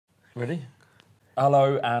Ready?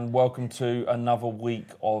 Hello and welcome to another week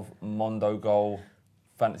of Mondogoal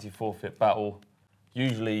Fantasy Forfeit Battle.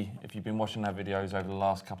 Usually, if you've been watching our videos over the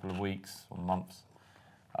last couple of weeks or months,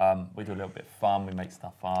 we do a little bit of fun, we make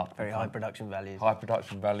stuff up. Very high production values. High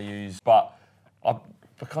production values. But I've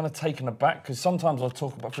kind of taken aback because sometimes I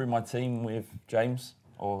talk about through my team with James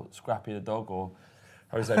or Scrappy the dog or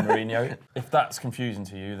Jose Mourinho. If that's confusing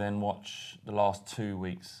to you, then watch the last 2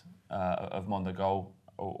 weeks of Mondogoal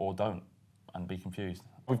or don't and be confused.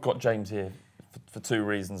 We've got James here for two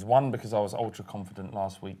reasons. One, because I was ultra confident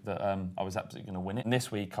last week that I was absolutely going to win it. And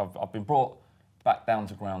this week, I've been brought back down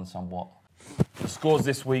to ground somewhat. The scores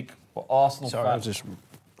this week were Arsenal. Sorry, I've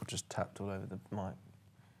just tapped all over the mic.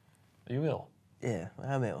 Are you ill? Yeah,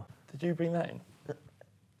 I am ill. Did you bring that in?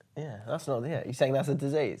 Yeah, that's not. Yeah, you're saying that's a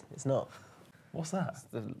disease? It's not. What's that? It's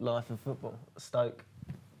the life of football. Stoke.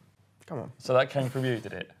 Come on. So that came from you,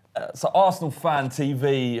 did it? So Arsenal Fan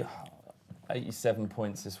TV, 87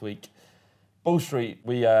 points this week. Bull Street,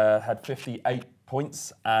 we had 58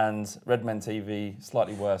 points, and Redmen TV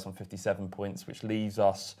slightly worse on 57 points, which leaves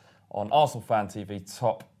us on Arsenal Fan TV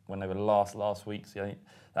top when they were last week. So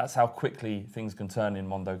that's how quickly things can turn in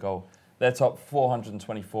Mondogoal. They're top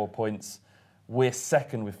 424 points. We're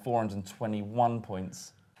second with 421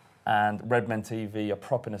 points. And Redmen TV are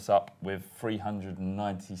propping us up with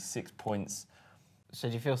 396 points. So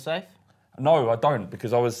do you feel safe? No, I don't,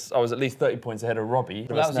 because I was at least 30 points ahead of Robbie.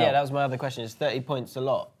 Well, that was my other question. Is 30 points a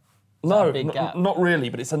lot? No, a big gap? Not really,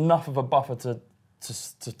 but it's enough of a buffer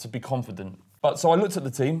to be confident. But so I looked at the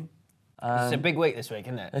team. It's a big week this week,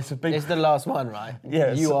 isn't it? It's a big. It's the last one, right?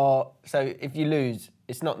 Yeah. So if you lose,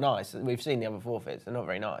 it's not nice. We've seen the other forfeits; they're not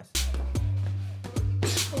very nice.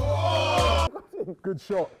 Good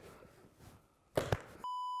shot.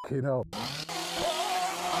 Fucking hell.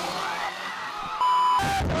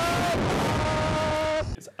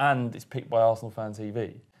 And it's picked by Arsenal Fan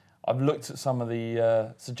TV. I've looked at some of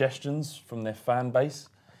the suggestions from their fan base.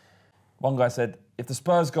 One guy said, if the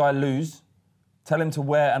Spurs guy lose, tell him to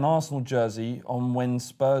wear an Arsenal jersey on when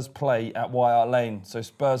Spurs play at White Hart Lane, so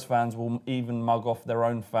Spurs fans will even mug off their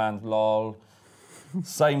own fans, lol.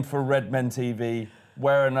 Same for Redmen TV,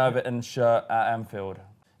 wear an Everton shirt at Anfield.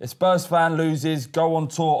 If Spurs fan loses, go on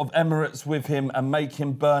tour of Emirates with him and make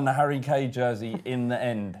him burn a Harry Kane jersey in the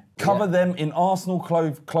end. Cover them in Arsenal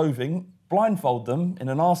clothing, blindfold them in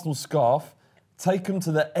an Arsenal scarf, take them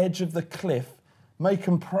to the edge of the cliff, make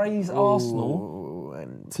them praise Arsenal,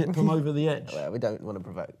 and tip them over the edge. Well, we don't want to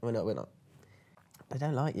provoke. We're not. They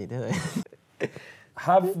don't like you, do they?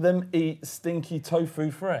 Have them eat stinky tofu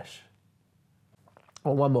fresh.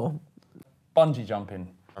 Or one more. Bungee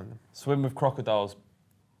jumping. Swim with crocodiles.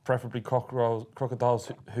 Preferably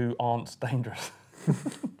crocodiles who aren't dangerous.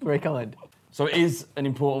 Very kind. So it is an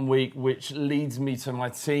important week, which leads me to my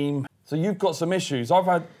team. So you've got some issues. I've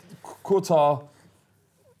had Courtois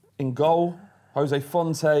in goal, Jose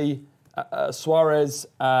Fonte, Suarez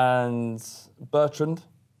and Bertrand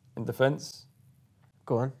in defence.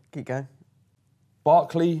 Go on, keep going.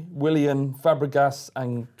 Barkley, Willian, Fabregas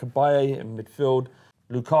and Cabaye in midfield.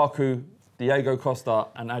 Lukaku, Diego Costa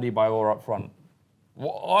and Adebayor up front.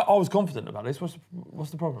 Well, I was confident about this.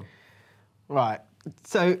 What's the problem? Right.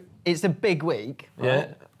 So it's a big week, right?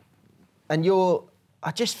 Yeah. And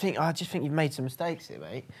I just think you've made some mistakes here,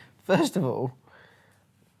 mate. First of all,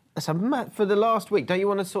 for the last week, don't you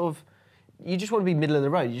want to you just want to be middle of the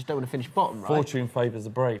road. You just don't want to finish bottom, right? Fortune favours the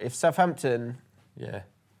brave. If Southampton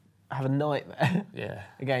have a nightmare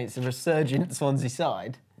against a resurgent Swansea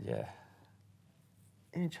side, you're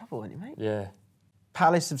in trouble, aren't you, mate? Yeah.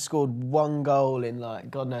 Palace have scored one goal in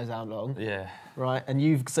God knows how long. Yeah. Right, and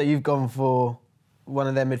you've gone for one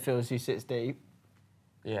of their midfielders who sits deep.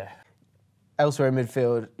 Yeah. Elsewhere in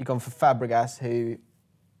midfield, you've gone for Fabregas, who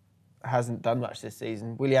hasn't done much this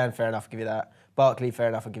season. Willian, fair enough, I'll give you that. Barkley, fair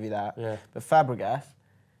enough, I'll give you that. Yeah. But Fabregas,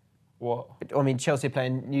 what? I mean, Chelsea are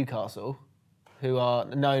playing Newcastle, who are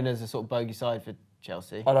known as a sort of bogey side for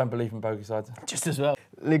Chelsea. I don't believe in bogey sides. Just as well.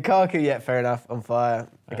 Lukaku, fair enough, on fire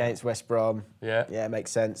against West Brom. Yeah. Yeah,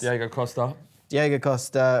 makes sense. Diego Costa. Diego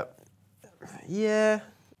Costa,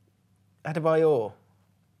 Adebayor.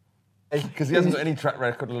 Because he hasn't got any track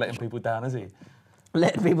record of letting people down, has he?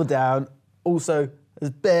 Letting people down. Also,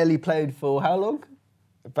 has barely played for how long?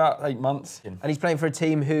 About 8 months. And he's playing for a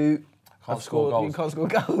team who Can't score goals. Can't score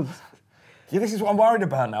goals. Yeah, this is what I'm worried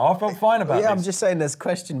about now. I felt fine about this. Yeah, I'm just saying there's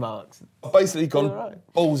question marks. I've basically gone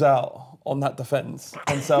balls out on that defence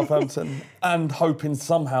on Southampton and hoping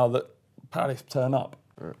somehow that Palace turn up.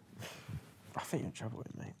 I think you're in trouble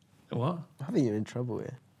here, mate. What? I think you're in trouble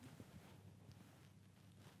here.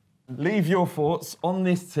 Leave your thoughts on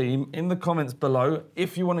this team in the comments below.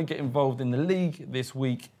 If you want to get involved in the league this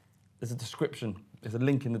week, there's a description. There's a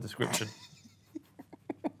link in the description.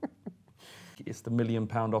 It's the £1 million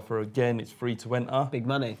offer again. It's free to enter. Big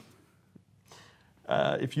money.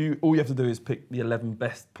 All you have to do is pick the 11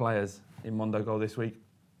 best players in Mondogoal this week.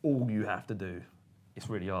 All you have to do. It's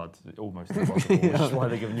really hard. It's almost impossible. Which is why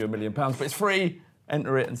they're giving you £1 million. But it's free.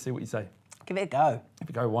 Enter it and see what you say. Give it a go. If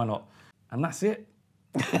you go, why not? And that's it.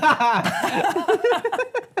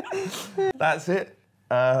 That's it.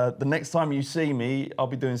 The next time you see me, I'll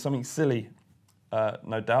be doing something silly,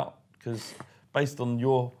 no doubt, because based on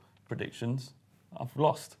your predictions, I've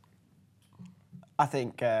lost. I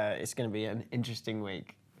think it's going to be an interesting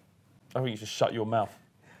week. I think you should shut your mouth.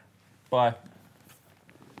 Bye.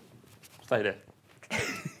 Stay there.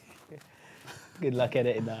 Good luck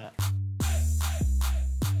editing that.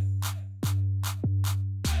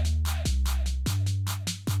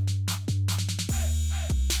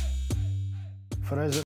 For those